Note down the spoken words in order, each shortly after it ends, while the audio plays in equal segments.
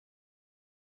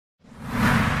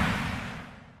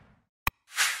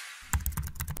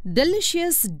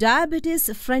Delicious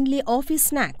diabetes-friendly office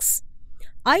snacks.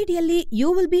 Ideally,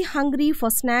 you will be hungry for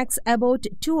snacks about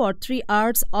 2 or 3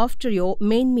 hours after your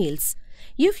main meals.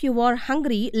 If you are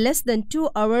hungry less than 2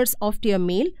 hours after your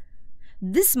meal,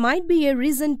 this might be a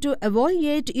reason to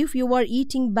evaluate if you are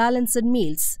eating balanced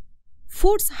meals.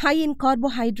 Foods high in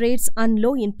carbohydrates and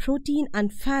low in protein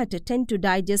and fat tend to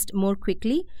digest more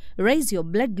quickly, raise your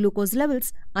blood glucose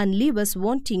levels, and leave us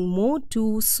wanting more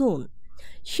too soon.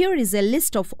 Here is a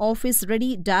list of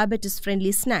office-ready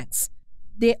diabetes-friendly snacks.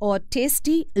 They are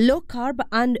tasty, low-carb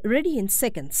and ready in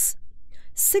seconds.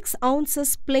 6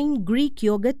 ounces plain Greek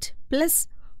yogurt plus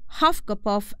half cup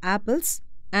of apples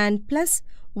and plus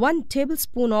 1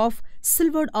 tablespoon of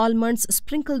silvered almonds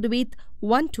sprinkled with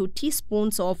 1-2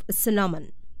 teaspoons of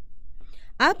cinnamon.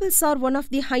 Apples are one of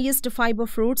the highest fiber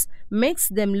fruits, makes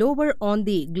them lower on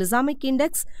the glycemic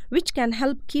index, which can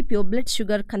help keep your blood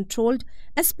sugar controlled,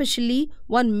 especially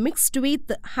when mixed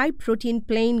with high-protein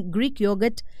plain Greek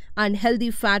yogurt and healthy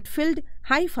fat-filled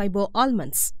high-fiber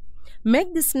almonds.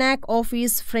 Make the snack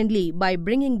office-friendly by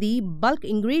bringing the bulk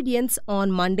ingredients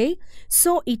on Monday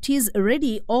so it is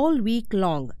ready all week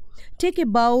long. Take a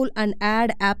bowl and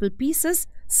add apple pieces,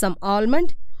 some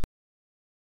almond,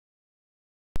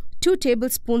 2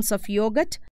 tablespoons of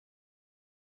yogurt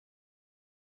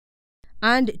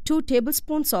and 2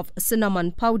 tablespoons of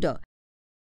cinnamon powder.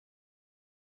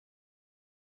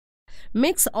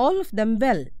 Mix all of them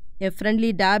well. A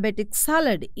friendly diabetic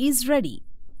salad is ready.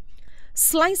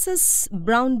 Slices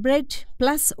brown bread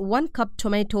plus 1 cup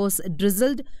tomatoes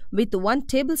drizzled with 1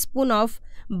 tablespoon of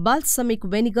balsamic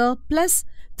vinegar plus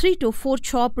 3 to 4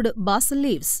 chopped basil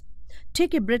leaves.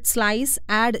 Take a bread slice,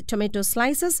 add tomato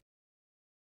slices,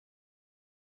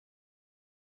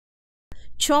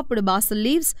 chopped basil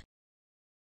leaves,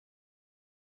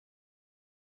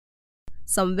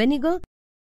 some vinegar,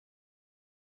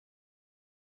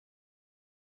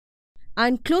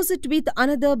 and close it with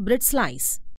another bread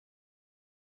slice.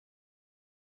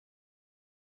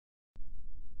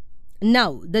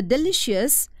 Now, the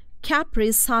delicious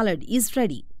caprese salad is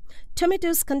ready.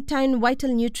 Tomatoes contain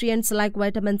vital nutrients like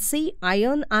vitamin C,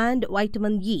 iron, and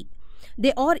vitamin E.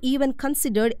 They are even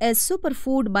considered a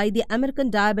superfood by the American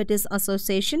Diabetes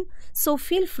Association, so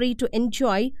feel free to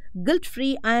enjoy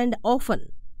guilt-free and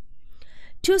often.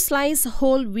 2 slices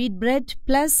whole wheat bread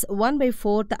plus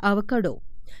 1/4 avocado.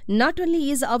 Not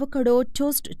only is avocado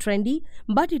toast trendy,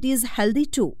 but it is healthy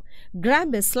too.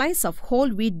 Grab a slice of whole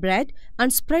wheat bread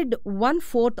and spread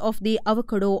 1/4 of the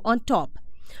avocado on top.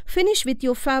 Finish with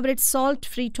your favorite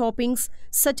salt-free toppings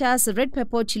such as red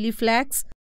pepper chili flakes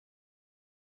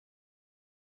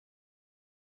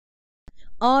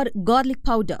or garlic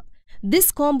powder.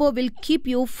 This combo will keep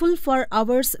you full for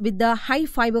hours with the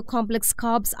high-fiber complex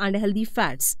carbs and healthy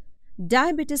fats.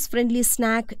 Diabetes-friendly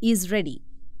snack is ready.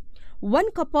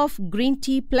 1 cup of green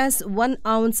tea plus 1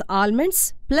 ounce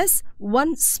almonds plus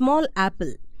 1 small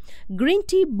apple. Green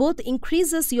tea both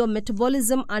increases your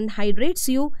metabolism and hydrates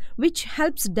you, which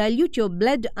helps dilute your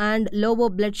blood and lower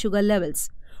blood sugar levels.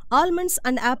 Almonds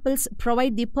and apples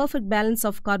provide the perfect balance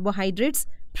of carbohydrates,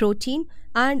 protein,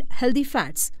 and healthy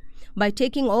fats. By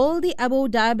taking all the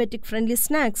above diabetic-friendly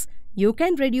snacks, you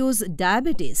can reduce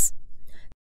diabetes.